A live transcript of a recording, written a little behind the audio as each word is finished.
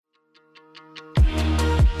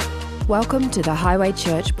Welcome to the Highway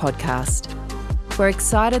Church podcast. We're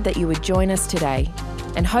excited that you would join us today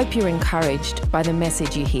and hope you're encouraged by the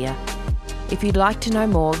message you hear. If you'd like to know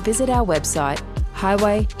more, visit our website,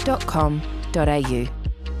 highway.com.au.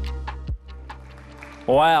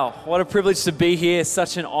 Wow, what a privilege to be here,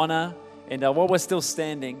 such an honor. And while we're still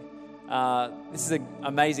standing, this is an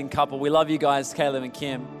amazing couple. We love you guys, Caleb and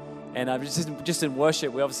Kim. And just in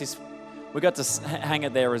worship, we got to hang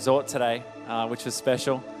at their resort today, which was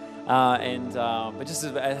special. But just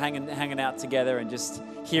hanging out together and just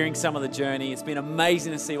hearing some of the journey, it's been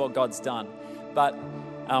amazing to see what God's done. But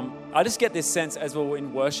I just get this sense as we're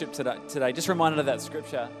in worship today, just reminded of that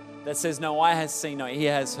scripture that says, no eye has seen, no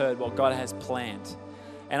ear has heard what God has planned.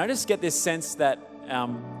 And I just get this sense that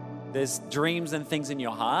there's dreams and things in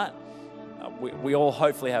your heart. We all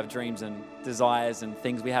hopefully have dreams and desires and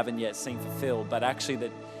things we haven't yet seen fulfilled, but actually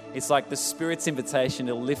that it's like the Spirit's invitation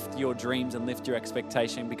to lift your dreams and lift your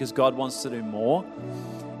expectation because God wants to do more.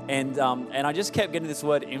 And I just kept getting this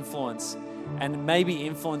word influence, and maybe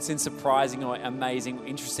influence in surprising or amazing,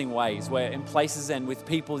 interesting ways, where in places and with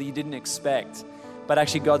people you didn't expect, but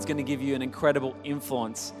actually God's going to give you an incredible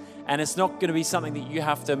influence. And it's not going to be something that you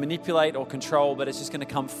have to manipulate or control, but it's just going to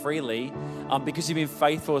come freely because you've been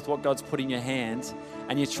faithful with what God's put in your hand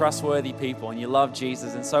and you're trustworthy people and you love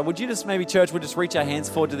Jesus. And so would you just maybe, church, we'll just reach our hands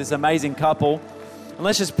forward to this amazing couple and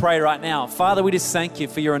let's just pray right now. Father, we just thank you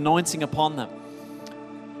for your anointing upon them.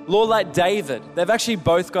 Lord, like David, they've actually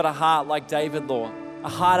both got a heart like David, Lord, a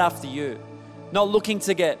heart after you, not looking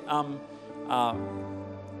to get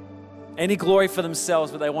any glory for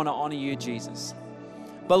themselves, but they want to honor you, Jesus.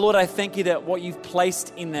 But Lord, I thank you that what you've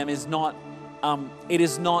placed in them is not,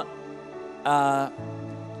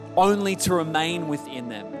 only to remain within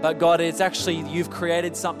them. But God, it's actually, you've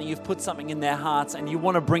created something, you've put something in their hearts and you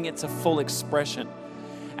want to bring it to full expression.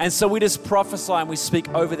 And so we just prophesy and we speak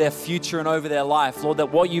over their future and over their life, Lord,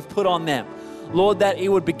 that what you've put on them, Lord, that it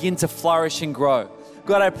would begin to flourish and grow.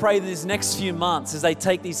 God, I pray that these next few months as they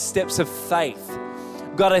take these steps of faith,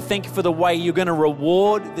 God, I thank you for the way you're going to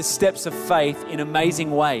reward the steps of faith in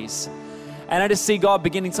amazing ways. And I just see God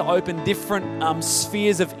beginning to open different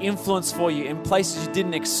spheres of influence for you in places you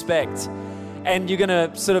didn't expect. And you're going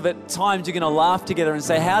to sort of at times you're going to laugh together and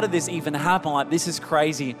say, how did this even happen? Like, this is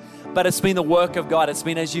crazy. But it's been the work of God. It's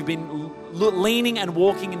been as you've been leaning and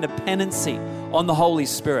walking in dependency on the Holy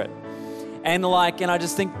Spirit. And I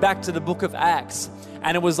just think back to the book of Acts.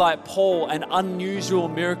 And it was like Paul and unusual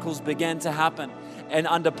miracles began to happen. And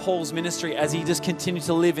under Paul's ministry as he just continued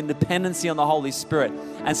to live in dependency on the Holy Spirit.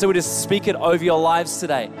 And so we just speak it over your lives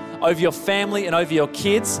today, over your family and over your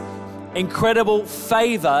kids. Incredible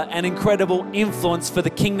favor and incredible influence for the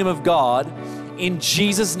kingdom of God. In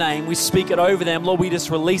Jesus' name, we speak it over them. Lord, we just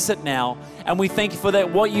release it now. And we thank you for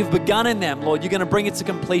that, what you've begun in them, Lord, you're going to bring it to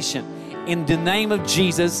completion. In the name of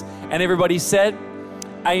Jesus. And everybody said,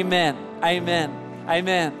 amen, amen,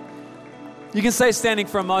 amen. You can stay standing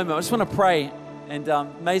for a moment. I just want to pray. And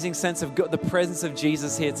amazing sense of the presence of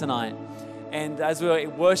Jesus here tonight. And as we were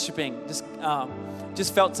worshiping,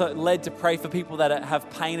 just felt led to pray for people that have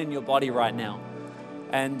pain in your body right now.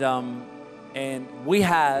 And we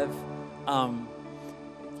have,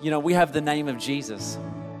 we have the name of Jesus.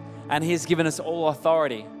 And He's given us all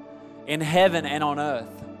authority in heaven and on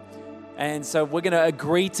earth. And so we're going to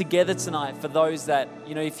agree together tonight for those that,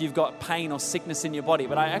 if you've got pain or sickness in your body.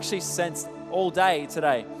 But I actually sensed all day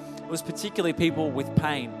today, it was particularly people with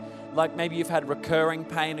pain. Like maybe you've had recurring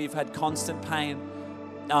pain or you've had constant pain.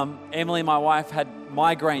 Emily, my wife, had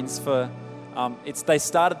migraines for, they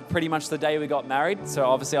started pretty much the day we got married. So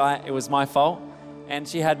obviously it was my fault. And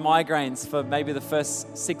she had migraines for maybe the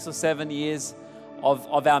first 6 or 7 years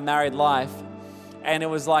of our married life. And it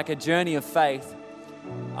was like a journey of faith.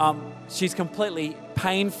 She's completely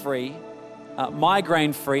pain-free,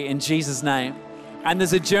 migraine-free in Jesus' name. And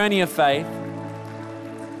there's a journey of faith.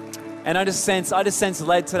 And I just sense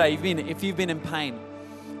led today, if you've been in pain,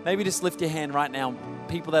 maybe just lift your hand right now.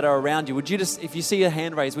 People that are around you, would you just, if you see a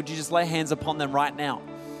hand raised, would you just lay hands upon them right now?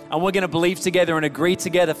 And we're going to believe together and agree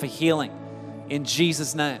together for healing in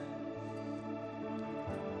Jesus' name.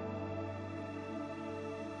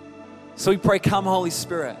 So we pray, come Holy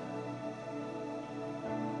Spirit.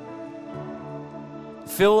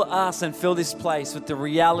 Fill us and fill this place with the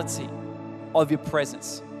reality of your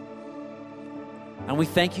presence. And we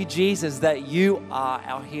thank you, Jesus, that you are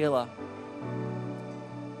our healer.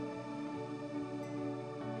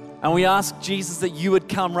 And we ask, Jesus, that you would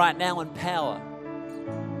come right now in power.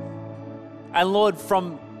 And Lord,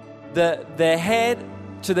 from their head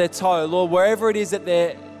to their toe, Lord, wherever it is that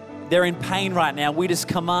they're in pain right now, we just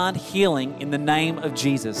command healing in the name of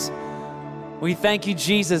Jesus. We thank you,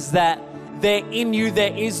 Jesus, that in you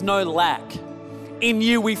there is no lack. In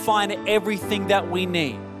you we find everything that we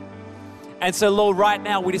need. And so, Lord, right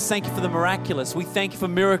now we just thank you for the miraculous. We thank you for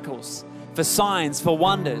miracles, for signs, for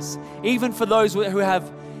wonders, even for those who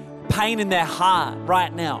have pain in their heart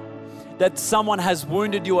right now, that someone has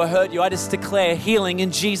wounded you or hurt you. I just declare healing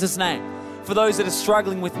in Jesus' name. For those that are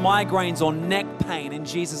struggling with migraines or neck pain, in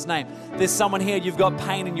Jesus' name. There's someone here, you've got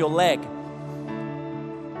pain in your leg.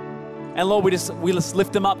 And Lord, we just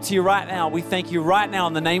lift them up to you right now. We thank you right now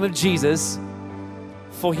in the name of Jesus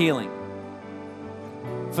for healing.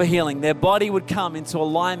 For healing. Their body would come into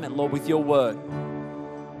alignment, Lord, with your word.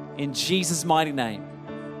 In Jesus' mighty name.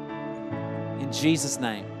 In Jesus'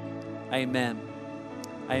 name. Amen.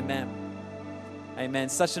 Amen. Amen.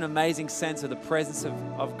 Such an amazing sense of the presence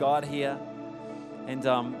of God here. And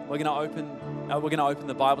we're going to open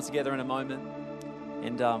the Bible together in a moment.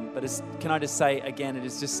 And can I just say again, it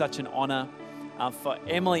is just such an honor for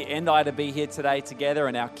Emily and I to be here today together,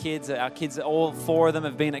 and our kids, all four of them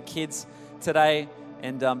have been at kids today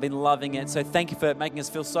and been loving it. So thank you for making us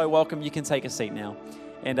feel so welcome. You can take a seat now.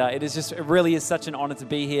 And it really is such an honor to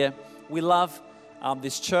be here. We love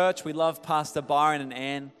this church. We love Pastor Byron and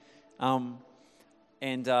Ann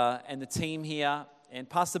and the team here. And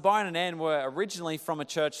Pastor Byron and Ann were originally from a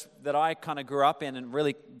church that I kind of grew up in and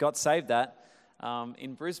really got saved at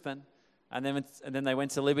in Brisbane. And then they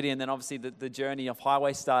went to Liberty, and then obviously the journey of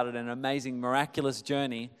Highway started, an amazing, miraculous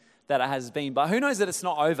journey that it has been. But who knows that it's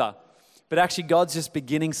not over? But actually God's just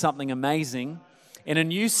beginning something amazing in a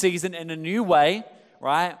new season, in a new way,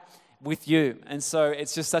 right, with you. And so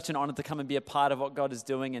it's just such an honor to come and be a part of what God is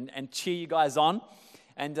doing and cheer you guys on.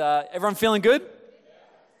 And everyone feeling good?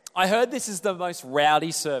 I heard this is the most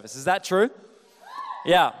rowdy service. Is that true?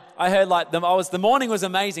 Yeah, I heard the morning was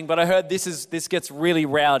amazing, but I heard this gets really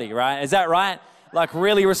rowdy, right? Is that right? Like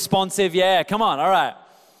really responsive. Yeah, come on. All right.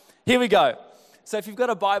 Here we go. So if you've got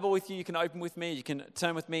a Bible with you, you can open with me. You can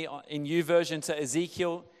turn with me in YouVersion to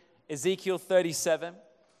Ezekiel 37.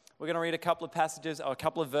 We're going to read a couple of passages or a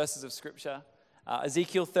couple of verses of Scripture.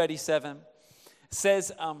 Ezekiel 37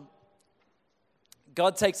 says,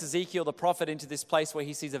 God takes Ezekiel the prophet into this place where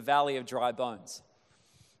he sees a valley of dry bones.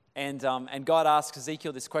 And God asks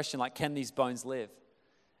Ezekiel this question, like, can these bones live?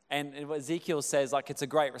 And Ezekiel says, like, it's a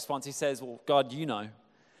great response. He says, well, God, you know.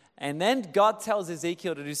 And then God tells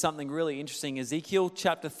Ezekiel to do something really interesting. Ezekiel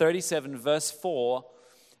chapter 37, verse 4,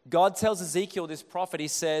 God tells Ezekiel, this prophet, he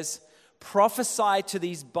says, prophesy to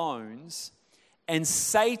these bones and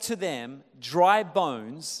say to them, dry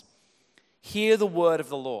bones, hear the word of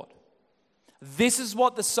the Lord. This is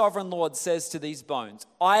what the sovereign Lord says to these bones.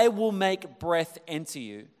 I will make breath enter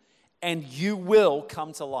you, and you will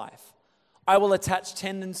come to life. I will attach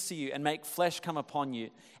tendons to you and make flesh come upon you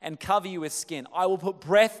and cover you with skin. I will put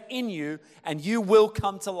breath in you, and you will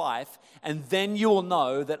come to life, and then you will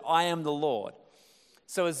know that I am the Lord.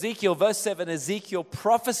 So Ezekiel, verse 7, Ezekiel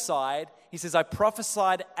prophesied. He says, I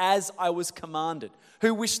prophesied as I was commanded.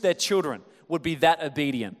 Who wish their children would be that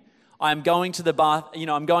obedient? I am going to the bath,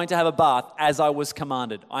 I'm going to have a bath as I was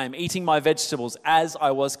commanded. I am eating my vegetables as I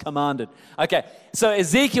was commanded. Okay, so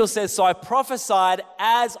Ezekiel says, so I prophesied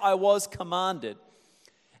as I was commanded.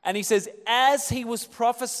 And he says, as he was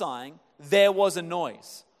prophesying, there was a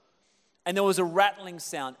noise. And there was a rattling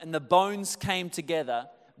sound, and the bones came together,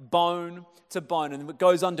 bone to bone. And it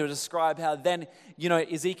goes on to describe how then,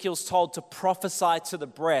 Ezekiel's told to prophesy to the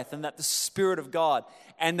breath and that the Spirit of God,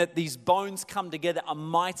 and that these bones come together, a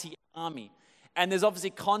mighty army. And there's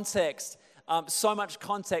obviously context, so much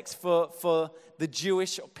context for the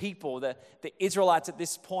Jewish people, the Israelites at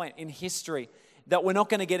this point in history that we're not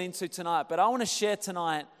going to get into tonight. But I want to share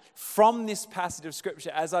tonight from this passage of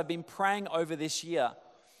Scripture as I've been praying over this year,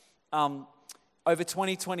 over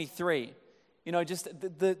 2023. Just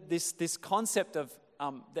this concept of,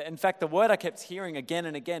 in fact, the word I kept hearing again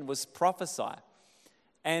and again was prophesy.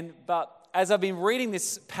 But as I've been reading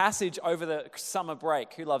this passage over the summer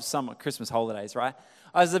break, who loves summer, Christmas holidays, right?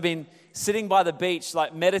 As I've been sitting by the beach,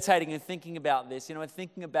 like meditating and thinking about this, and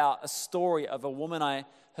thinking about a story of a woman I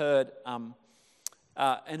heard, and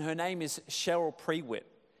her name is Cheryl Prewitt.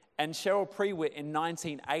 And Cheryl Prewitt in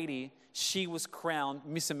 1980, she was crowned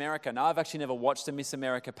Miss America. Now, I've actually never watched a Miss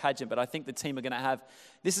America pageant, but I think the team are going to have.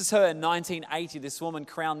 This is her in 1980, this woman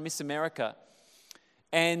crowned Miss America.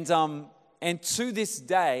 And to this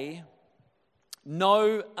day,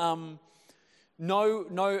 to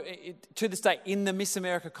this day in the Miss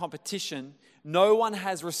America competition, no one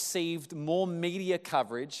has received more media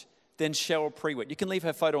coverage than Cheryl Prewitt. You can leave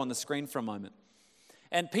her photo on the screen for a moment.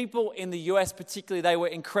 And people in the US particularly, they were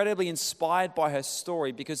incredibly inspired by her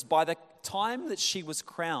story because by the time that she was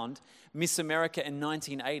crowned Miss America in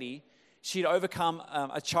 1980, she'd overcome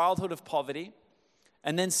a childhood of poverty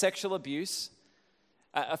and then sexual abuse,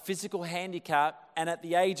 a physical handicap, and at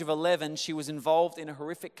the age of 11, she was involved in a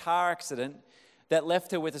horrific car accident that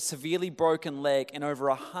left her with a severely broken leg and over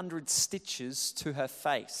 100 stitches to her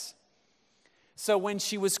face. So when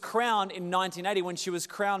she was crowned in 1980, when she was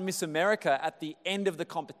crowned Miss America at the end of the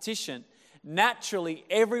competition, naturally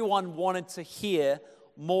everyone wanted to hear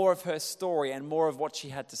more of her story and more of what she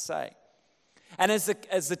had to say. And as the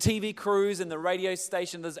TV crews and the radio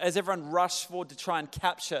station, as everyone rushed forward to try and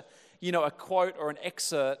capture, a quote or an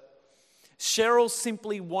excerpt, Cheryl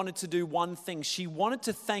simply wanted to do one thing. She wanted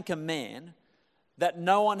to thank a man that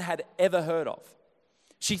no one had ever heard of.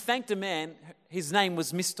 She thanked a man, his name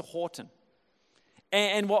was Mr. Horton.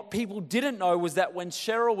 And what people didn't know was that when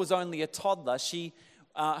Cheryl was only a toddler,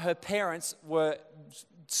 her parents were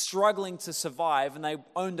struggling to survive, and they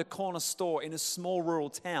owned a corner store in a small rural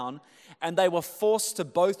town, and they were forced to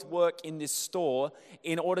both work in this store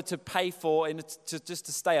in order to pay for and just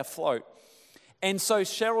to stay afloat. And so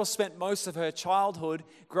Cheryl spent most of her childhood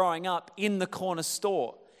growing up in the corner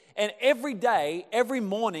store. And every day, every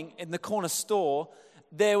morning in the corner store,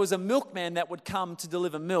 there was a milkman that would come to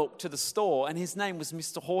deliver milk to the store, and his name was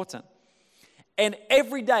Mr. Horton. And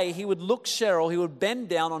every day he would look Cheryl, he would bend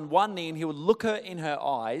down on one knee and he would look her in her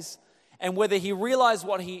eyes, and whether he realized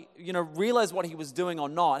what he was doing or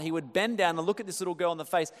not, he would bend down and look at this little girl in the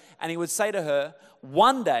face, and he would say to her,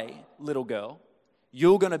 "One day, little girl,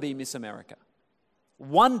 you're going to be Miss America.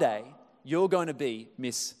 One day, you're going to be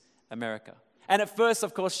Miss America." And at first,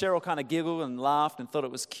 of course, Cheryl kind of giggled and laughed and thought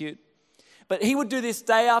it was cute. But he would do this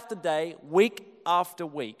day after day, week after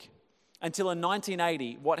week, until in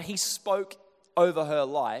 1980, what he spoke over her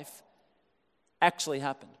life actually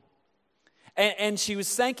happened. And she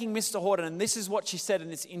was thanking Mr. Horton, and this is what she said in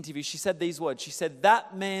this interview. She said these words. She said,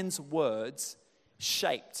 "That man's words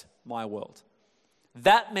shaped my world.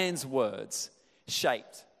 That man's words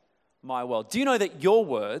shaped my world." Do you know that your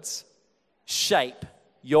words shape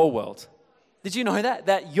your world? Did you know that?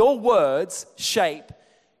 That your words shape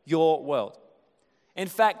your world. In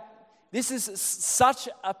fact, this is such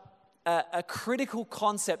a critical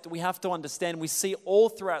concept that we have to understand. We see all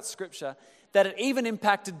throughout Scripture that it even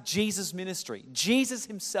impacted Jesus' ministry, Jesus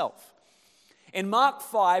himself. In Mark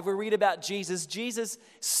 5, we read about Jesus. Jesus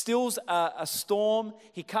stills a storm.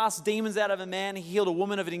 He cast demons out of a man. He healed a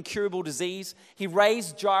woman of an incurable disease. He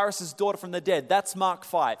raised Jairus' daughter from the dead. That's Mark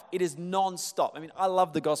 5. It is non-stop. I mean, I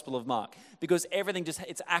love the Gospel of Mark because everything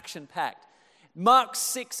it's action-packed. Mark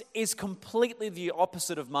 6 is completely the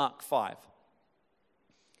opposite of Mark 5.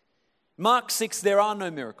 Mark 6, there are no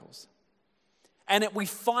miracles. And we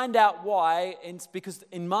find out why, and it's because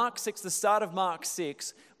in Mark 6, the start of Mark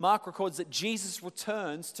 6, Mark records that Jesus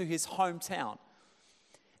returns to his hometown.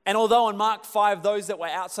 And although in Mark 5, those that were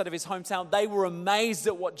outside of his hometown, they were amazed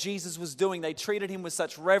at what Jesus was doing. They treated him with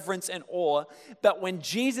such reverence and awe. But when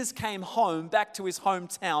Jesus came home, back to his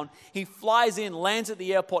hometown, he flies in, lands at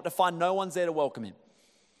the airport to find no one's there to welcome him.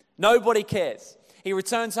 Nobody cares. He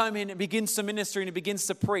returns home and begins to minister and he begins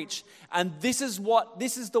to preach. And this is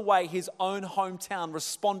the way his own hometown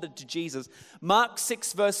responded to Jesus. Mark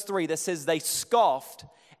 6 verse 3 that says they scoffed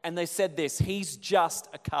and they said this, "He's just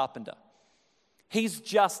a carpenter. He's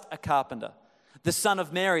just a carpenter. The son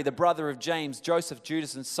of Mary, the brother of James, Joseph,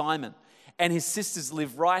 Judas, and Simon. And his sisters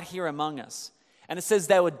live right here among us." And it says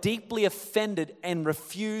they were deeply offended and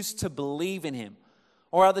refused to believe in him.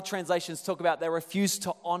 Or other translations talk about they refused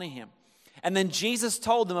to honor him. And then Jesus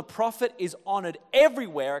told them a prophet is honored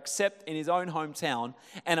everywhere except in his own hometown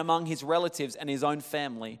and among his relatives and his own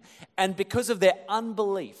family. And because of their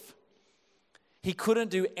unbelief, he couldn't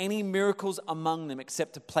do any miracles among them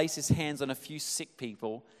except to place his hands on a few sick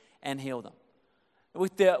people and heal them.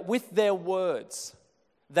 With their words,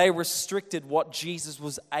 they restricted what Jesus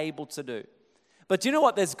was able to do. But do you know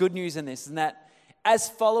what? There's good news in this, and that as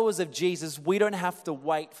followers of Jesus, we don't have to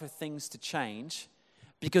wait for things to change,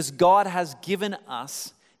 because God has given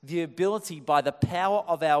us the ability by the power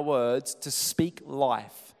of our words to speak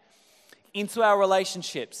life into our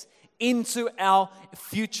relationships, into our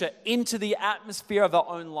future, into the atmosphere of our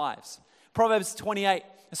own lives. Proverbs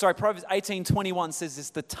 18:21 says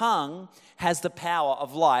this, "The tongue has the power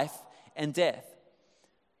of life and death."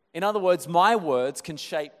 In other words, my words can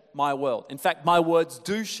shape my world. In fact, my words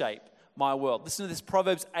do shape my world. Listen to this,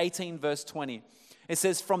 Proverbs 18 verse 20. It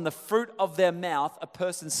says, "From the fruit of their mouth, a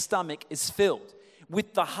person's stomach is filled.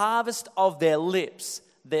 With the harvest of their lips,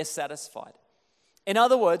 they're satisfied." In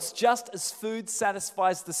other words, just as food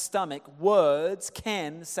satisfies the stomach, words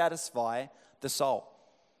can satisfy the soul.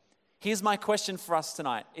 Here's my question for us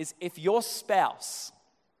tonight is if your spouse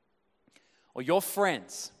or your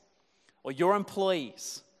friends or your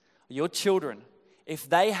employees or your children, if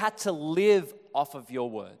they had to live off of your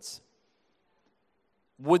words,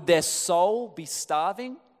 would their soul be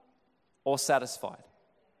starving or satisfied?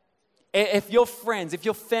 If your friends, if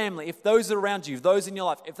your family, if those around you, those in your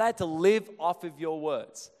life, if they had to live off of your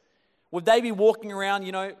words, would they be walking around,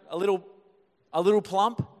 a little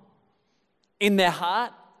plump in their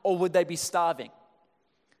heart, or would they be starving?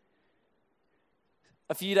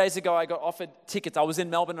 A few days ago, I got offered tickets. I was in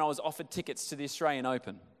Melbourne and I was offered tickets to the Australian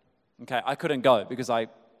Open. Okay, I couldn't go because I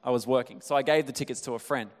was working. So I gave the tickets to a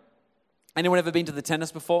friend. Anyone ever been to the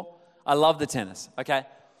tennis before? I love the tennis, okay?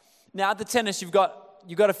 Now at the tennis, you've got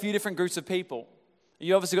a few different groups of people.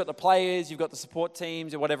 You obviously got the players, you've got the support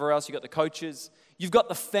teams, or whatever else, you've got the coaches, you've got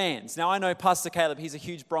the fans. Now I know Pastor Caleb, he's a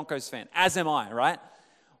huge Broncos fan, as am I, right?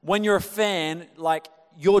 When you're a fan, like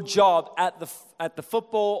your job at the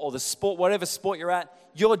football or the sport, whatever sport you're at,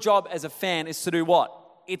 your job as a fan is to do what?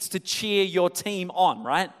 It's to cheer your team on,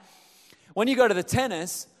 right? When you go to the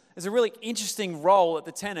tennis, there's a really interesting role at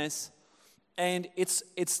the tennis, and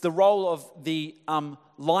it's the role of the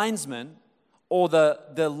linesman or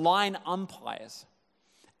the line umpires.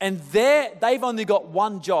 And they've only got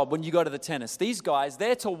one job when you go to the tennis. These guys,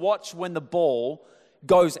 they're to watch when the ball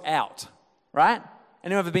goes out, right?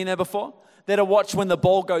 Anyone ever been there before? They're to watch when the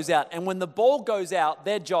ball goes out. And when the ball goes out,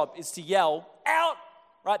 their job is to yell, out,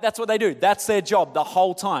 right? That's what they do. That's their job the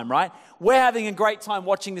whole time, right? We're having a great time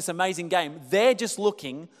watching this amazing game. They're just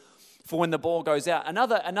looking for when the ball goes out.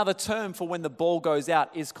 Another term for when the ball goes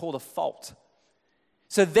out is called a fault.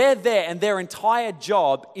 So they're there and their entire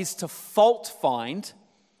job is to fault find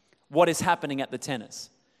what is happening at the tennis.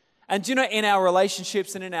 And do you know, in our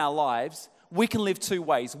relationships and in our lives, we can live two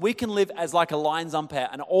ways. We can live as like a lines umpire,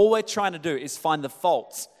 and all we're trying to do is find the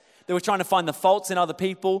faults. That we're trying to find the faults in other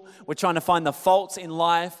people, we're trying to find the faults in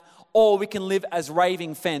life, or we can live as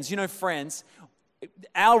raving fans. You know, friends,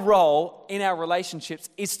 our role in our relationships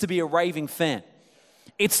is to be a raving fan.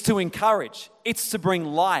 It's to encourage. It's to bring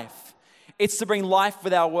life. It's to bring life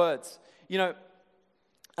with our words. You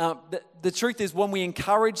know, the truth is, when we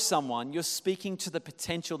encourage someone, you're speaking to the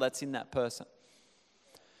potential that's in that person.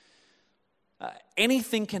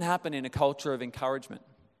 Anything can happen in a culture of encouragement.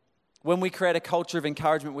 When we create a culture of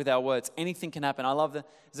encouragement with our words, anything can happen.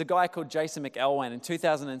 There's a guy called Jason McElwain in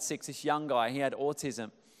 2006. This young guy, he had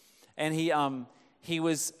autism, and he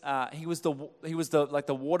was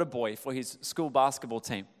the water boy for his school basketball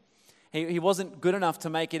team. He wasn't good enough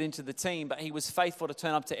to make it into the team, but he was faithful to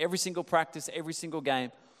turn up to every single practice, every single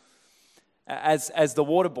game as the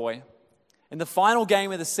water boy. In the final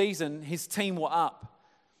game of the season, his team were up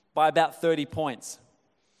by about 30 points.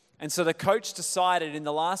 And so the coach decided in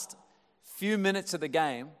the last few minutes of the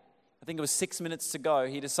game, I think it was 6 minutes to go,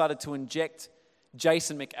 he decided to inject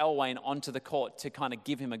Jason McElwain onto the court to kind of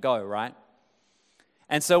give him a go, right?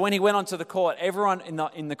 And so when he went onto the court, everyone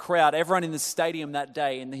in the crowd, everyone in the stadium that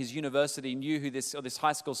day in his university knew who this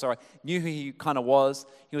high school, knew who he kind of was.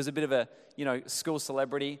 He was a bit of a, school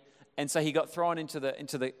celebrity. And so he got thrown into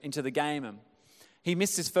the game. And he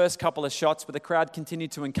missed his first couple of shots, but the crowd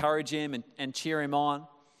continued to encourage him and cheer him on.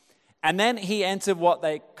 And then he entered what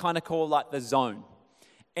they kind of call like the zone.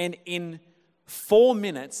 And in 4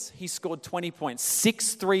 minutes, he scored 20 points,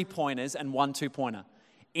 6 3-pointers and 1 2-pointer.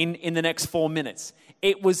 In the next 4 minutes.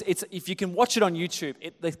 It's if you can watch it on YouTube,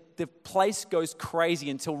 the place goes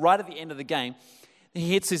crazy until right at the end of the game,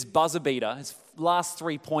 he hits his buzzer beater, his last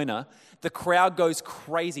 3-pointer. The crowd goes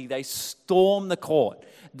crazy. They storm the court.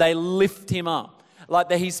 They lift him up. Like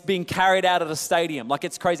that he's being carried out of the stadium. Like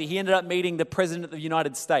it's crazy. He ended up meeting the President of the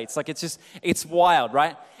United States. Like it's wild,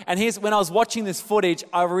 right? And when I was watching this footage,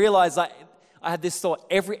 I realized I had this thought,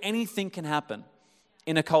 anything can happen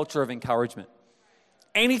in a culture of encouragement.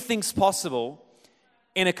 Anything's possible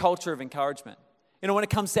in a culture of encouragement. When it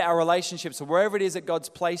comes to our relationships or wherever it is that God's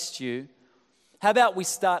placed you, how about we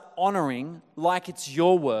start honoring like it's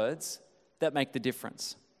your words that make the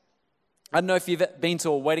difference? I don't know if you've been to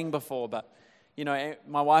a wedding before, but,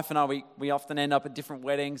 my wife and I, we often end up at different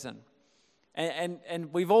weddings and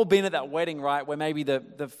we've all been at that wedding, right, where maybe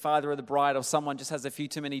the father of the bride or someone just has a few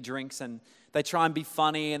too many drinks and they try and be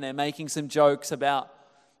funny and they're making some jokes about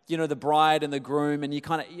the bride and the groom, and you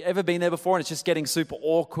ever been there before and it's just getting super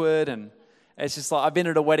awkward, and it's just like, I've been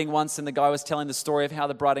at a wedding once and the guy was telling the story of how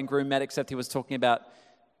the bride and groom met, except he was talking about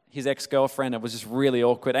his ex-girlfriend. It was just really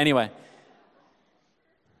awkward. Anyway.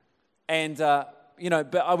 And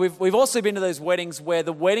but we've also been to those weddings where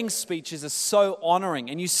the wedding speeches are so honoring,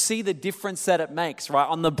 and you see the difference that it makes, right,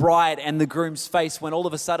 on the bride and the groom's face when all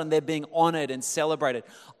of a sudden they're being honored and celebrated.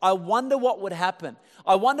 I wonder what would happen.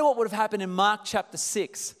 I wonder what would have happened in Mark chapter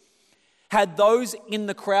 6 had those in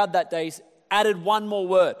the crowd that day added one more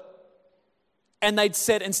word. And they'd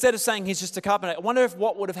said, instead of saying he's just a carpenter, I wonder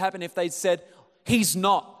what would have happened if they'd said, he's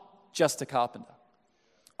not just a carpenter.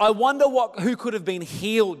 I wonder who could have been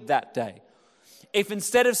healed that day. If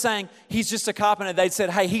instead of saying he's just a carpenter, they'd said,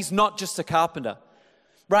 hey, he's not just a carpenter,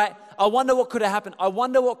 right? I wonder what could have happened. I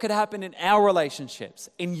wonder what could happen in our relationships,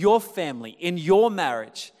 in your family, in your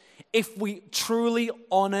marriage, if we truly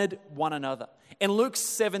honored one another. In Luke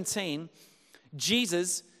 17,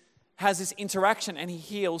 Jesus has this interaction and he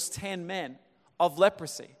heals 10 men of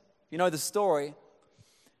leprosy. You know the story.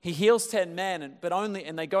 He heals 10 men,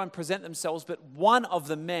 and they go and present themselves, but one of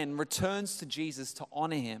the men returns to Jesus to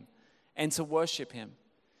honor him and to worship him.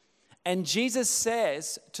 And Jesus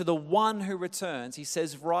says to the one who returns, he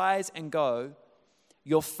says, rise and go,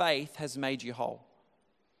 your faith has made you whole.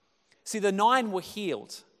 See, the 9 were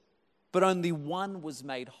healed, but only one was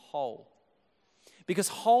made whole. Because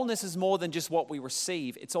wholeness is more than just what we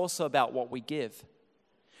receive, it's also about what we give.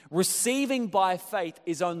 Receiving by faith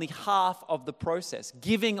is only half of the process.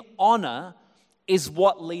 Giving honor is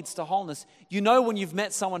what leads to wholeness. You know when you've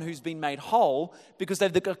met someone who's been made whole because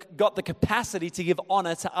they've got the capacity to give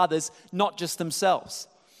honor to others, not just themselves.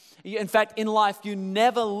 In fact, in life, you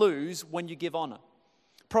never lose when you give honor.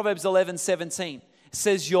 Proverbs 11:17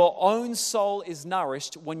 says, your own soul is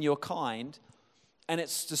nourished when you're kind, and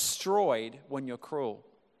it's destroyed when you're cruel.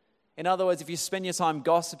 In other words, if you spend your time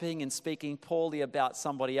gossiping and speaking poorly about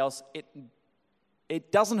somebody else,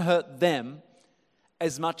 it doesn't hurt them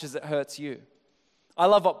as much as it hurts you. I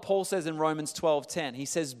love what Paul says in Romans 12:10. He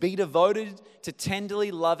says, be devoted to tenderly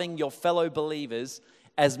loving your fellow believers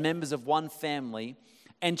as members of one family,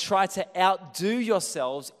 and try to outdo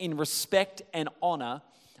yourselves in respect and honor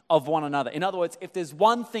of one another. In other words, if there's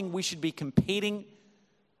one thing we should be competing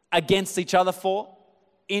against each other for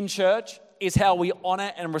in church, is how we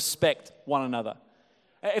honor and respect one another.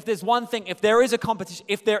 If there's one thing, if there is a competition,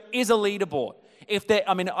 if there is a leaderboard,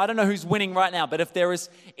 I don't know who's winning right now, but if there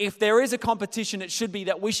is a competition, it should be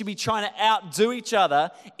that we should be trying to outdo each other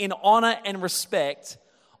in honor and respect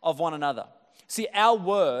of one another. See, our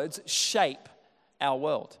words shape our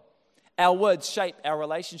world. Our words shape our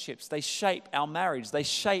relationships. They shape our marriage. They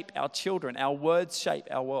shape our children. Our words shape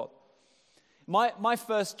our world. My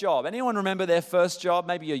first job, anyone remember their first job?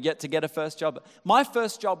 Maybe you're yet to get a first job. My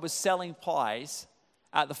first job was selling pies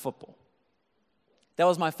at the football. That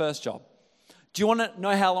was my first job. Do you want to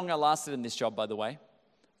know how long I lasted in this job, by the way?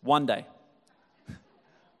 One day.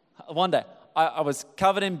 One day. I was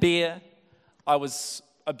covered in beer. I was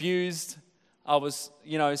abused. I was,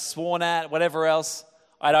 sworn at, whatever else.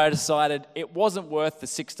 I decided it wasn't worth the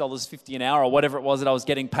 $6.50 an hour or whatever it was that I was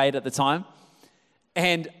getting paid at the time.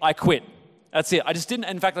 And I quit. That's it. I just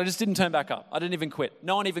didn't turn back up. I didn't even quit.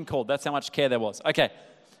 No one even called. That's how much care there was. Okay.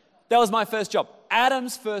 That was my first job.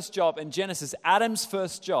 Adam's first job in Genesis, Adam's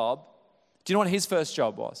first job, do you know what his first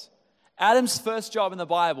job was? Adam's first job in the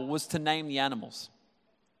Bible was to name the animals.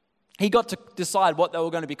 He got to decide what they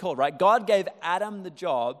were going to be called, right? God gave Adam the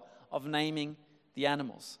job of naming the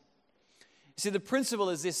animals. You see, the principle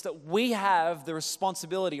is this, that we have the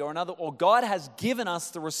responsibility, or God has given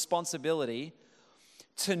us the responsibility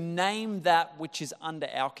to name that which is under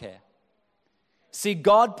our care. See,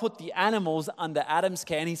 God put the animals under Adam's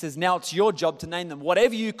care, and he says, now it's your job to name them.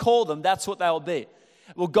 Whatever you call them, that's what they'll be.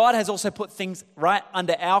 Well, God has also put things right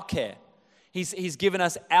under our care. He's given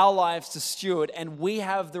us our lives to steward, and we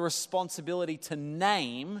have the responsibility to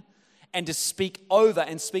name and to speak over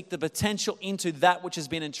and speak the potential into that which has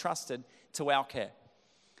been entrusted to our care.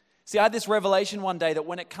 See, I had this revelation one day that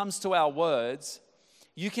when it comes to our words,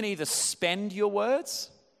 you can either spend your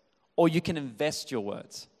words or you can invest your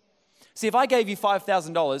words. See, if I gave you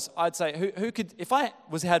 $5,000, I'd say, who could, if I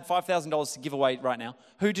had $5,000 to give away right now,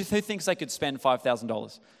 who thinks they could spend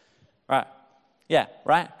 $5,000? Right? Yeah,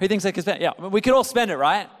 right? Who thinks they could spend? Yeah, we could all spend it,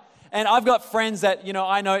 right? And I've got friends that,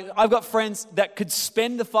 I've got friends that could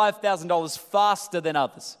spend the $5,000 faster than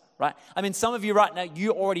others, right? I mean, some of you right now,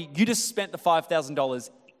 you just spent the $5,000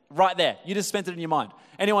 right there. You just spent it in your mind.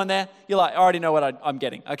 Anyone there? You're like, I already know what I'm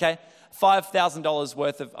getting, okay? $5,000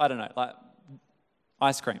 worth of, I don't know, like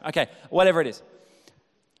ice cream. Okay, whatever it is.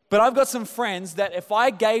 But I've got some friends that if I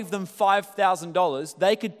gave them $5,000,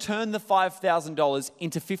 they could turn the $5,000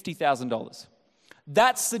 into $50,000.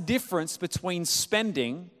 That's the difference between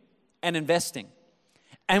spending and investing.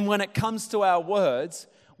 And when it comes to our words,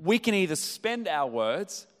 we can either spend our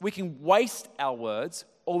words, we can waste our words,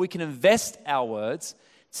 or we can invest our words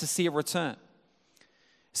to see a return.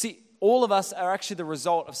 See, all of us are actually the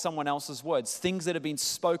result of someone else's words, things that have been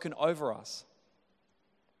spoken over us.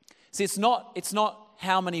 See, it's not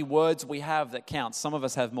how many words we have that counts. Some of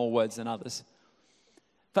us have more words than others.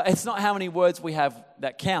 But it's not how many words we have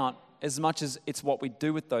that count as much as it's what we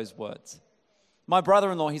do with those words. My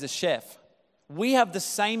brother-in-law, he's a chef. We have the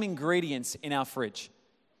same ingredients in our fridge.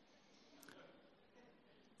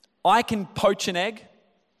 I can poach an egg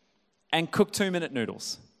and cook 2-minute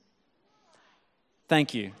noodles.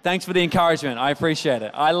 Thank you. Thanks for the encouragement. I appreciate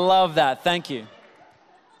it. I love that. Thank you.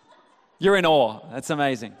 You're in awe. That's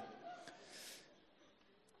amazing.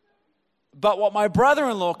 But what my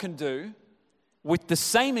brother-in-law can do with the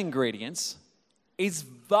same ingredients is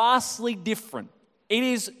vastly different. It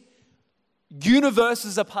is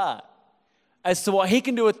universes apart as to what he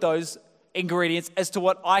can do with those ingredients as to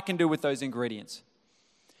what I can do with those ingredients.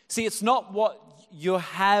 See, it's not what you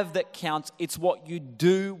have that counts, it's what you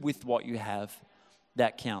do with what you have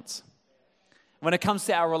that counts. When it comes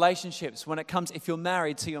to our relationships, when it comes, if you're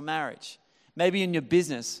married, to your marriage, maybe in your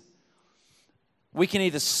business, we can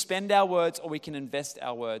either spend our words or we can invest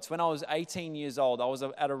our words. When I was 18 years old, I was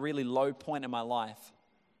at a really low point in my life.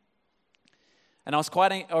 And I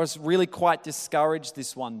was really quite discouraged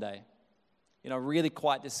this one day. Really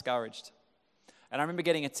quite discouraged. And I remember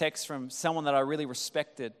getting a text from someone that I really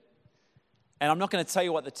respected. And I'm not going to tell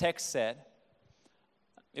you what the text said.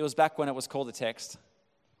 It was back when it was called a text.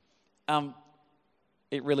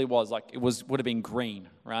 It really was. Would have been green,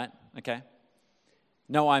 right? Okay.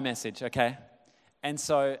 No iMessage, okay. And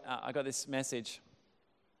so I got this message.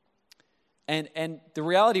 And the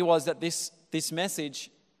reality was that this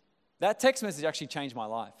message, that text message actually changed my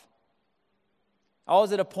life. I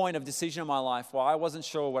was at a point of decision in my life where I wasn't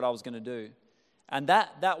sure what I was going to do. And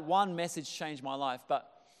that one message changed my life. But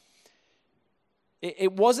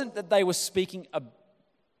it wasn't that they were speaking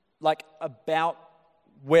about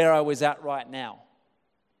where I was at right now.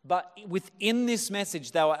 But within this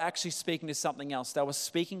message, they were actually speaking to something else. They were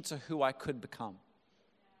speaking to who I could become.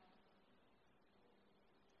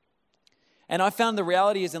 And I found the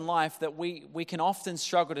reality is in life that we can often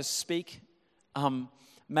struggle to speak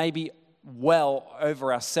maybe well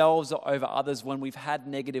over ourselves or over others when we've had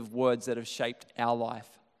negative words that have shaped our life.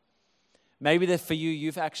 Maybe that for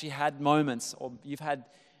you've actually had moments or you've had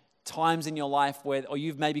times in your life or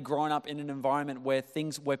you've maybe grown up in an environment where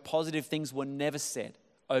positive things were never said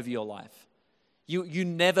over your life. You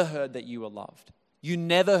never heard that you were loved. You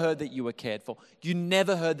never heard that you were cared for. You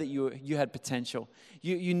never heard that you had potential.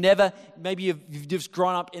 You never, maybe you've just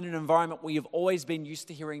grown up in an environment where you've always been used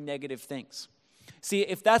to hearing negative things. See,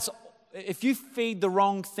 if you feed the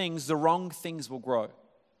wrong things will grow.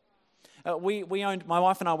 My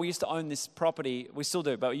wife and I, we used to own this property. We still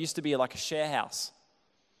do, but it used to be like a share house.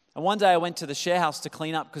 And one day I went to the share house to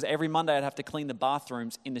clean up because every Monday I'd have to clean the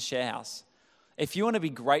bathrooms in the share house. If you want to be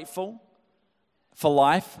grateful for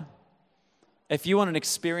life, if you want an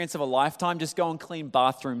experience of a lifetime, just go and clean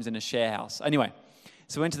bathrooms in a share house. Anyway,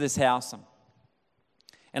 so we went to this house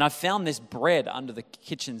and I found this bread under the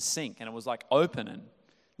kitchen sink and it was like open and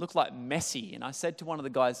looked like messy. And I said to one of the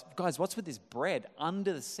guys, what's with this bread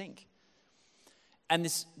under the sink? And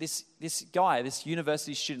this guy, this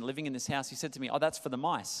university student living in this house, he said to me, that's for the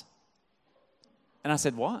mice. And I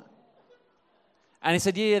said, what? And he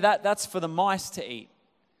said, yeah, that's for the mice to eat.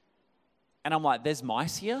 And I'm like, there's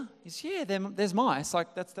mice here? He said, yeah, there's mice.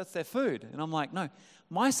 Like, that's their food. And I'm like, no,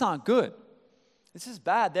 mice aren't good. This is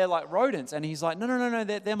bad. They're like rodents. And he's like, no,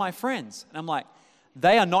 they're my friends. And I'm like,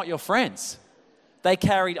 they are not your friends.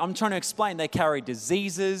 I'm trying to explain, they carry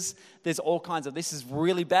diseases. There's all kinds of, this is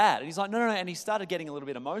really bad. And he's like, no. And he started getting a little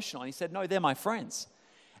bit emotional. And he said, no, they're my friends.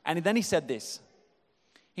 And then he said this.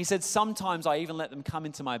 He said, sometimes I even let them come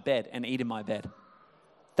into my bed and eat in my bed.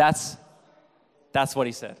 That's what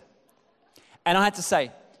he said. And I had to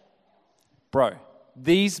say, bro,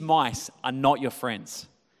 these mice are not your friends.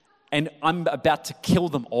 And I'm about to kill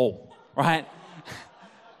them all, right?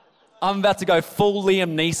 I'm about to go full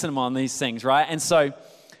Liam Neeson on these things, right? And so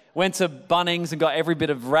went to Bunnings and got every bit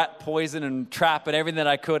of rat poison and trap and everything that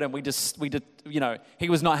I could. And we did, he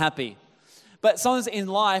was not happy. But sometimes in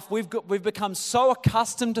life, we've become so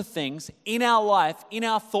accustomed to things in our life, in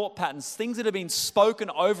our thought patterns, things that have been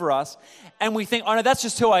spoken over us. And we think, oh no, that's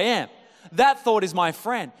just who I am. That thought is my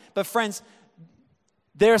friend. But friends,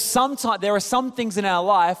 there are some things in our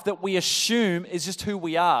life that we assume is just who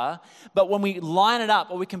we are. But when we line it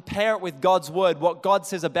up or we compare it with God's word, what God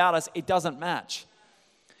says about us, it doesn't match.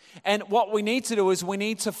 And what we need to do is we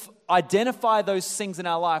need to identify those things in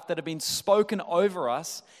our life that have been spoken over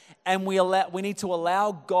us, and we need to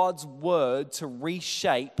allow God's word to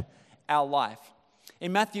reshape our life.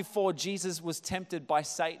 In Matthew 4, Jesus was tempted by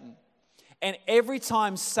Satan. And every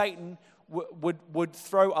time Satan would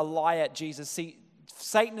throw a lie at Jesus, see,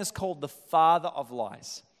 Satan is called the father of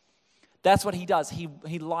lies. That's what he does.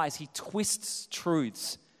 He lies. He twists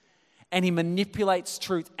truths. And he manipulates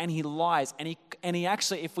truth, and he lies. And he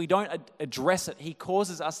actually, if we don't address it, he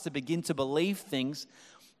causes us to begin to believe things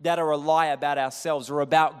that are a lie about ourselves or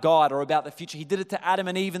about God or about the future. He did it to Adam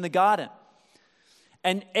and Eve in the garden.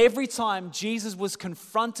 And every time Jesus was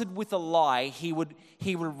confronted with a lie, he would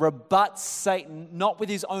rebut Satan, not with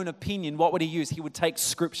his own opinion. What would he use? He would take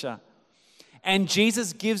scripture. And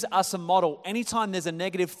Jesus gives us a model. Anytime there's a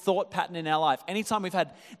negative thought pattern in our life, anytime we've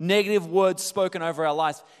had negative words spoken over our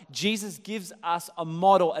lives, Jesus gives us a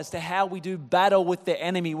model as to how we do battle with the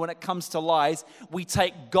enemy when it comes to lies. We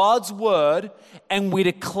take God's word and we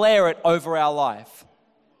declare it over our life.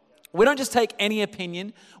 We don't just take any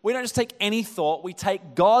opinion. We don't just take any thought. We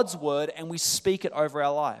take God's word and we speak it over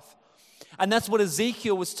our life. And that's what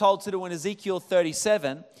Ezekiel was told to do in Ezekiel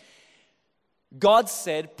 37. God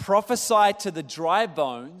said, prophesy to the dry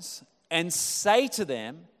bones and say to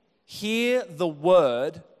them, hear the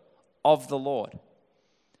word of the Lord.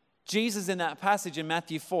 Jesus in that passage in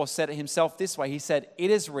Matthew 4 said it himself this way. He said, it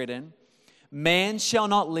is written, man shall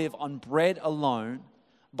not live on bread alone,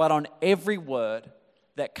 but on every word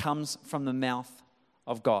that comes from the mouth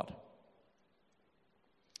of God.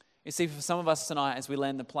 You see, for some of us tonight, as we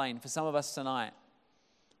land the plane, for some of us tonight,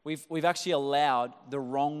 we've actually allowed the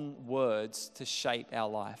wrong words to shape our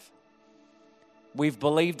life. We've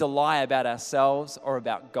believed a lie about ourselves or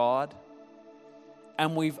about God,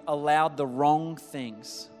 and we've allowed the wrong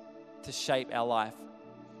things to shape our life.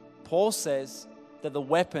 Paul says that the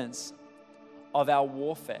weapons of our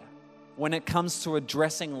warfare, when it comes to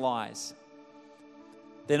addressing lies,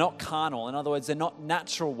 they're not carnal. In other words, they're not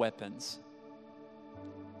natural weapons.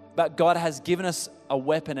 But God has given us a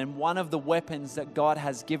weapon, and one of the weapons that God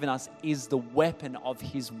has given us is the weapon of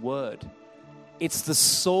His Word. It's the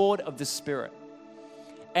sword of the Spirit.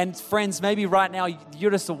 And friends, maybe right now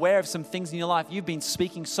you're just aware of some things in your life. You've been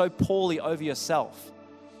speaking so poorly over yourself.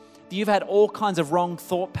 You've had all kinds of wrong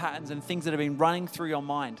thought patterns and things that have been running through your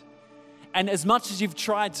mind. And as much as you've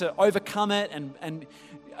tried to overcome it and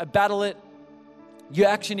battle it, you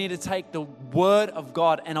actually need to take the Word of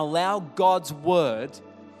God and allow God's Word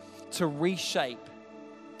to reshape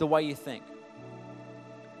the way you think.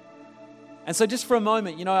 And so just for a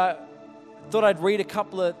moment, I thought I'd read a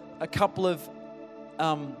couple of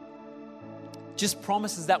just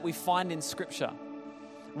promises that we find in Scripture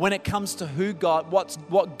when it comes to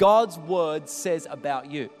what God's Word says about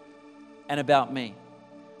you and about me.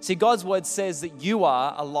 See, God's Word says that you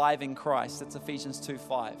are alive in Christ. That's Ephesians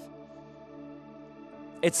 2:5.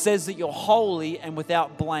 It says that you're holy and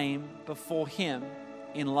without blame before Him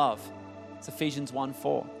in love. It's Ephesians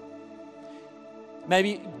 1:4.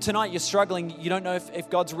 Maybe tonight you're struggling. You don't know if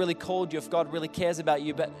God's really called you, if God really cares about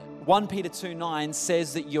you. But 1 Peter 2:9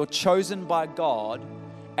 says that you're chosen by God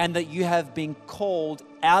and that you have been called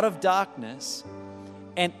out of darkness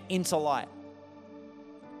and into light.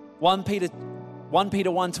 1 Peter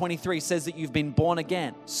 1:23 says that you've been born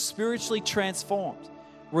again, spiritually transformed,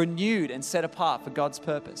 renewed and set apart for God's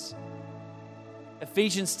purpose.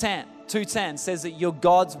 Ephesians 2:10 says that you're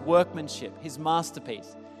God's workmanship, His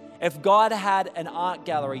masterpiece. If God had an art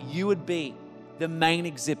gallery, you would be the main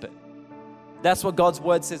exhibit. That's what God's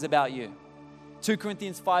Word says about you. 2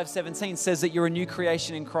 Corinthians 5:17 says that you're a new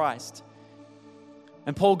creation in Christ.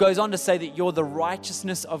 And Paul goes on to say that you're the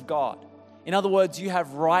righteousness of God. In other words, you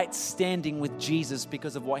have right standing with Jesus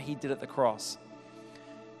because of what He did at the cross.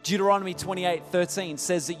 Deuteronomy 28:13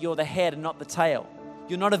 says that you're the head and not the tail.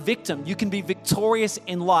 You're not a victim. You can be victorious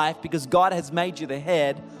in life because God has made you the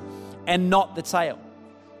head and not the tail.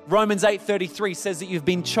 Romans 8:33 says that you've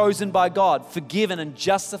been chosen by God, forgiven and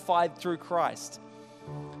justified through Christ.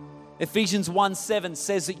 Ephesians 1:7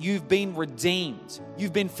 says that you've been redeemed.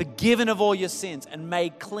 You've been forgiven of all your sins and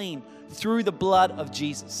made clean through the blood of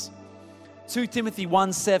Jesus. 2 Timothy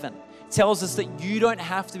 1:7 tells us that you don't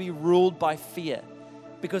have to be ruled by fear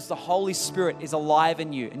because the Holy Spirit is alive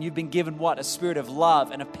in you and you've been given what? A spirit of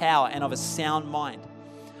love and of power and of a sound mind.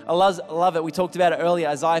 I love it. We talked about it earlier.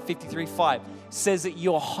 Isaiah 53:5 says that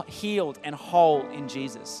you're healed and whole in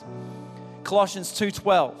Jesus. Colossians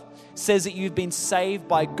 2:12 says that you've been saved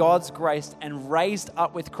by God's grace and raised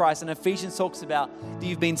up with Christ. And Ephesians talks about that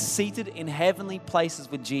you've been seated in heavenly places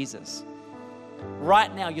with Jesus.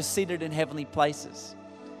 Right now, you're seated in heavenly places.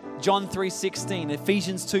 John 3:16,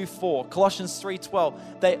 Ephesians 2:4, Colossians 3:12,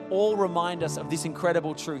 they all remind us of this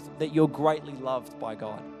incredible truth that you're greatly loved by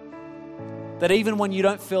God. That even when you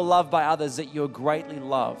don't feel loved by others, that you're greatly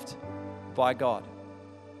loved by God.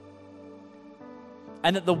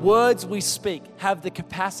 And that the words we speak have the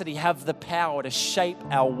capacity, have the power to shape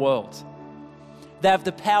our world. They have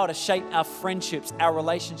the power to shape our friendships, our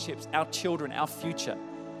relationships, our children, our future.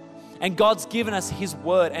 And God's given us His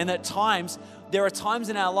word. And at times, there are times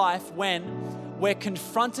in our life when we're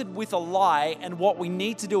confronted with a lie, and what we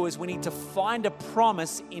need to do is we need to find a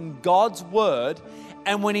promise in God's word,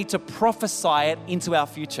 and we need to prophesy it into our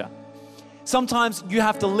future. Sometimes you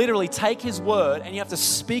have to literally take His word and you have to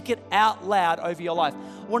speak it out loud over your life.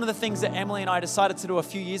 One of the things that Emily and I decided to do a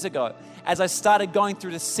few years ago, as I started going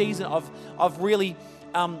through the season of really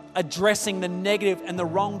addressing the negative and the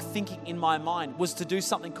wrong thinking in my mind, was to do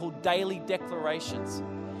something called daily declarations.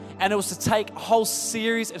 And it was to take a whole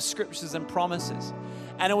series of scriptures and promises.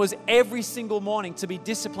 And it was every single morning to be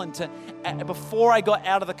disciplined to, before I got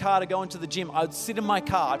out of the car to go into the gym, I would sit in my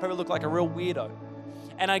car. I probably look like a real weirdo.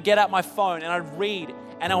 And I'd get out my phone and I'd read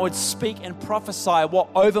and I would speak and prophesy what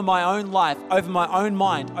over my own life, over my own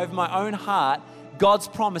mind, over my own heart, God's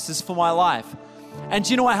promises for my life. And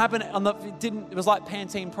do you know what happened? It was like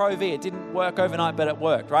Pantene Pro V. It didn't work overnight, but it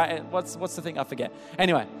worked, right? What's the thing? I forget.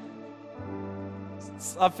 Anyway,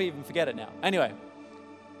 I even forget it now. Anyway,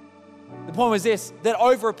 the point was this, that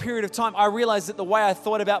over a period of time, I realized that the way I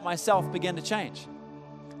thought about myself began to change.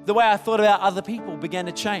 The way I thought about other people began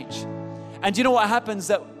to change. And do you know what happens?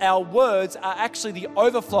 That our words are actually the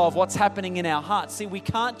overflow of what's happening in our hearts. See, we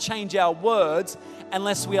can't change our words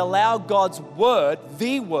unless we allow God's word,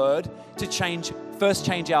 the word, to first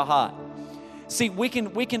change our heart. See, we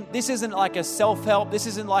can, this isn't like a self-help. This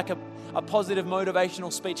isn't like a positive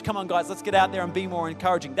motivational speech. Come on, guys, let's get out there and be more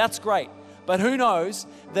encouraging. That's great. But who knows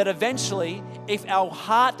that eventually, if our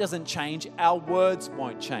heart doesn't change, our words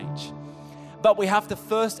won't change. But we have to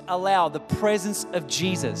first allow the presence of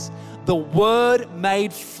Jesus, the Word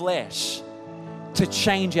made flesh, to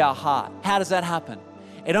change our heart. How does that happen?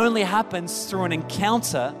 It only happens through an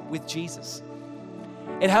encounter with Jesus.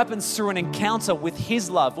 It happens through an encounter with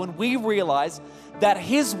His love. When we realize that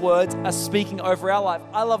His words are speaking over our life.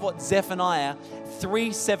 I love what Zephaniah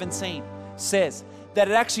 3:17 says. That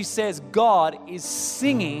it actually says God is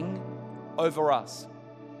singing over us.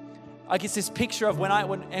 I get this picture of when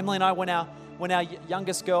Emily and I, when our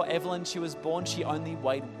youngest girl, Evelyn, she was born, she only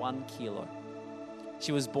weighed 1 kilo.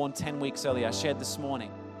 She was born 10 weeks earlier. I shared this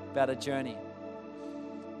morning about her journey.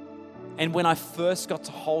 And when I first got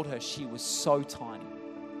to hold her, she was so tiny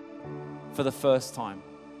for the first time.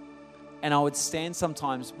 And I would stand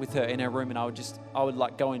sometimes with her in her room and I would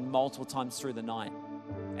like go in multiple times through the night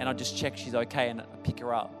and I'd just check she's okay and I'd pick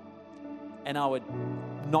her up. And I would,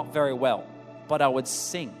 not very well, but I would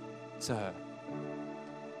sing to her.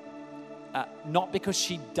 Not because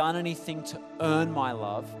she'd done anything to earn my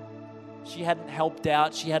love. She hadn't helped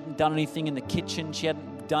out. She hadn't done anything in the kitchen. She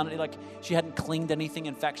hadn't cleaned anything.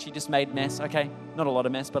 In fact, she just made mess. Okay, not a lot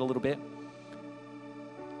of mess, but a little bit.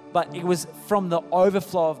 But it was from the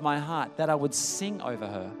overflow of my heart that I would sing over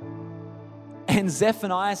her. And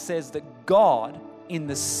Zephaniah says that God, in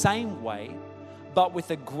the same way, but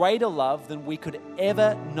with a greater love than we could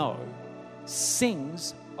ever know,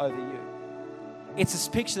 sings over you. It's this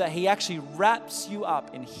picture that He actually wraps you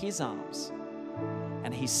up in His arms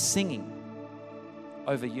and He's singing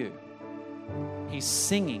over you. He's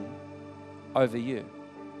singing over you.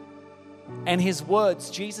 And His words,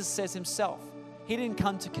 Jesus says Himself, He didn't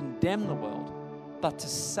come to condemn the world, but to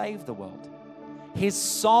save the world. His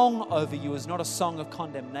song over you is not a song of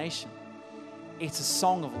condemnation. It's a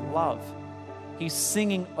song of love. He's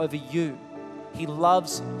singing over you. He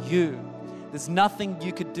loves you. There's nothing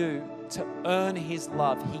you could do to earn His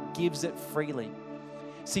love. He gives it freely.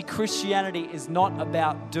 See, Christianity is not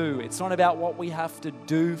about do. It's not about what we have to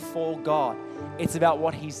do for God. It's about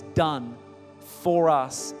what He's done for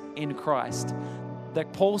us in Christ.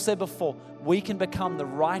 Like Paul said before, we can become the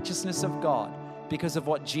righteousness of God because of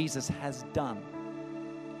what Jesus has done.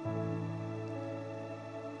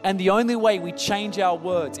 And the only way we change our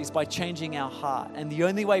words is by changing our heart. And the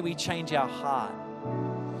only way we change our heart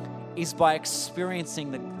is by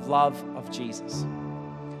experiencing the love of Jesus.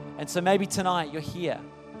 And so maybe tonight you're here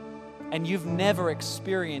and you've never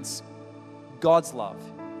experienced God's love.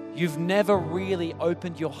 You've never really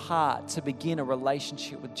opened your heart to begin a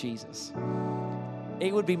relationship with Jesus.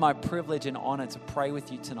 It would be my privilege and honor to pray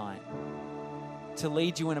with you tonight, to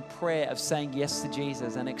lead you in a prayer of saying yes to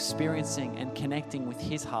Jesus and experiencing and connecting with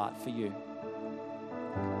His heart for you.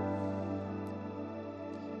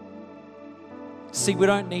 See, we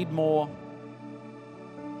don't need more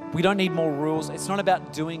rules. It's not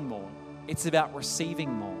about doing more. It's about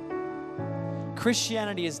receiving more.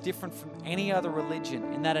 Christianity is different from any other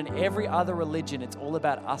religion in that in every other religion, it's all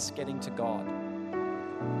about us getting to God.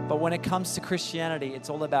 But when it comes to Christianity,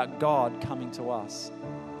 it's all about God coming to us.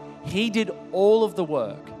 He did all of the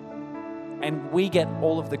work and we get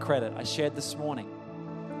all of the credit. I shared this morning.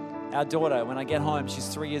 Our daughter, when I get home, she's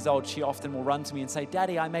 3 years old, she often will run to me and say,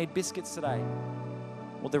 "Daddy, I made biscuits today."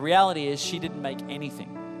 Well, the reality is she didn't make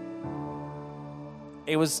anything.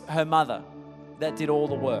 It was her mother that did all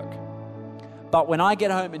the work. But when I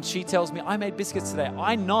get home and she tells me, "I made biscuits today,"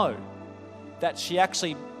 I know that she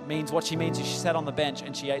actually means what she means is she sat on the bench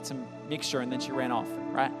and she ate some mixture and then she ran off,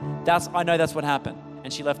 right? I know that's what happened,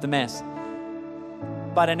 and she left a mess.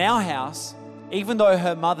 But in our house, even though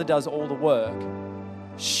her mother does all the work,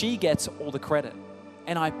 she gets all the credit.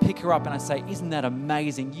 And I pick her up and I say, "Isn't that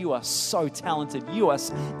amazing? You are so talented.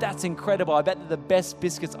 That's incredible. I bet they're the best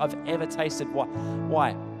biscuits I've ever tasted."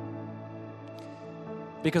 Why?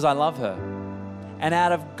 Because I love her. And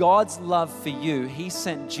out of God's love for you, He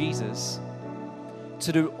sent Jesus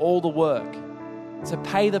to do all the work, to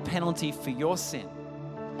pay the penalty for your sin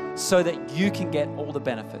so that you can get all the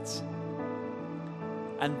benefits.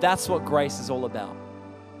 And that's what grace is all about.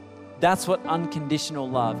 That's what unconditional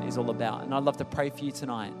love is all about. And I'd love to pray for you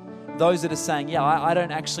tonight. Those that are saying, "Yeah, I don't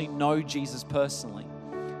actually know Jesus personally,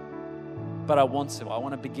 but I want to. I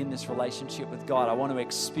want to begin this relationship with God. I want to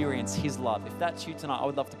experience His love." If that's you tonight, I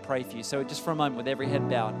would love to pray for you. So just for a moment, with every head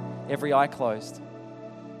bowed, every eye closed,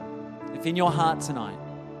 if in your heart tonight,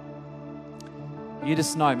 you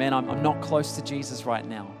just know, "Man, I'm not close to Jesus right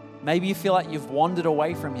now." Maybe you feel like you've wandered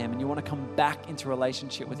away from Him and you want to come back into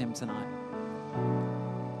relationship with Him tonight.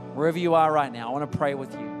 Wherever you are right now, I want to pray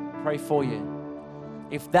with you, pray for you.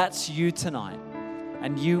 If that's you tonight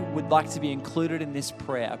and you would like to be included in this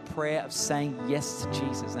prayer, a prayer of saying yes to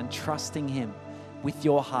Jesus and trusting Him with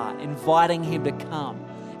your heart, inviting Him to come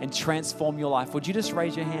and transform your life, would you just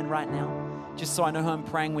raise your hand right now, just so I know who I'm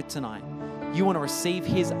praying with tonight? You want to receive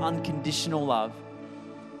His unconditional love,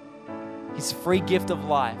 His free gift of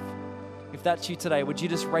life. If that's you today, would you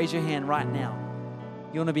just raise your hand right now?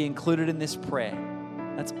 You want to be included in this prayer.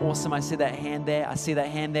 That's awesome. I see that hand there. I see that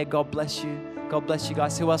hand there. God bless you. God bless you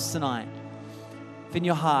guys. Who else tonight? If in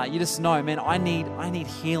your heart, you just know, "Man, I need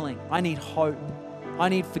healing. I need hope. I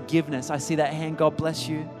need forgiveness." I see that hand. God bless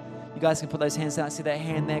you. You guys can put those hands down. I see that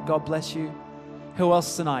hand there. God bless you. Who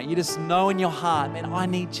else tonight? You just know in your heart, "Man, I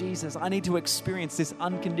need Jesus. I need to experience this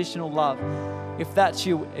unconditional love." If that's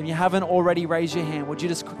you and you haven't already raised your hand, would you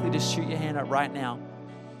just quickly just shoot your hand up right now?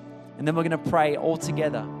 And then we're going to pray all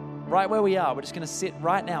together. Right where we are, we're just going to sit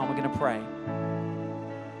right now and we're going to pray.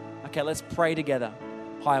 Okay, let's pray together.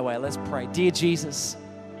 Highway, let's pray. Dear Jesus,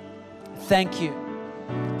 thank you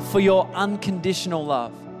for your unconditional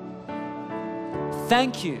love.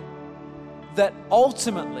 Thank you that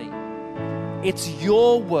ultimately it's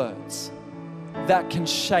your words that can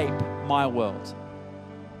shape my world.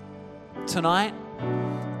 Tonight,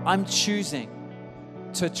 I'm choosing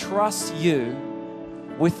to trust you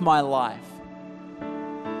with my life.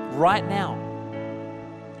 Right now,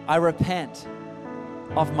 I repent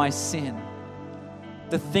of my sin,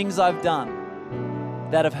 the things I've done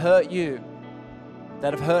that have hurt you,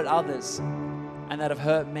 that have hurt others, and that have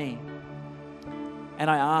hurt me.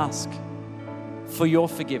 And I ask for your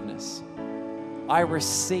forgiveness. I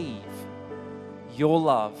receive your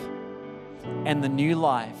love and the new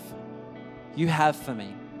life you have for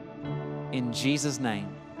me. In Jesus' name,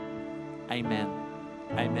 amen.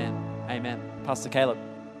 Amen. Amen. Pastor Caleb.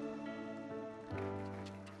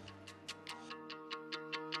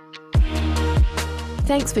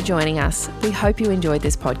 Thanks for joining us. We hope you enjoyed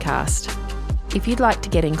this podcast. If you'd like to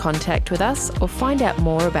get in contact with us or find out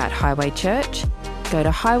more about Highway Church, go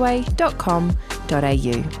to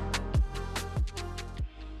highway.com.au.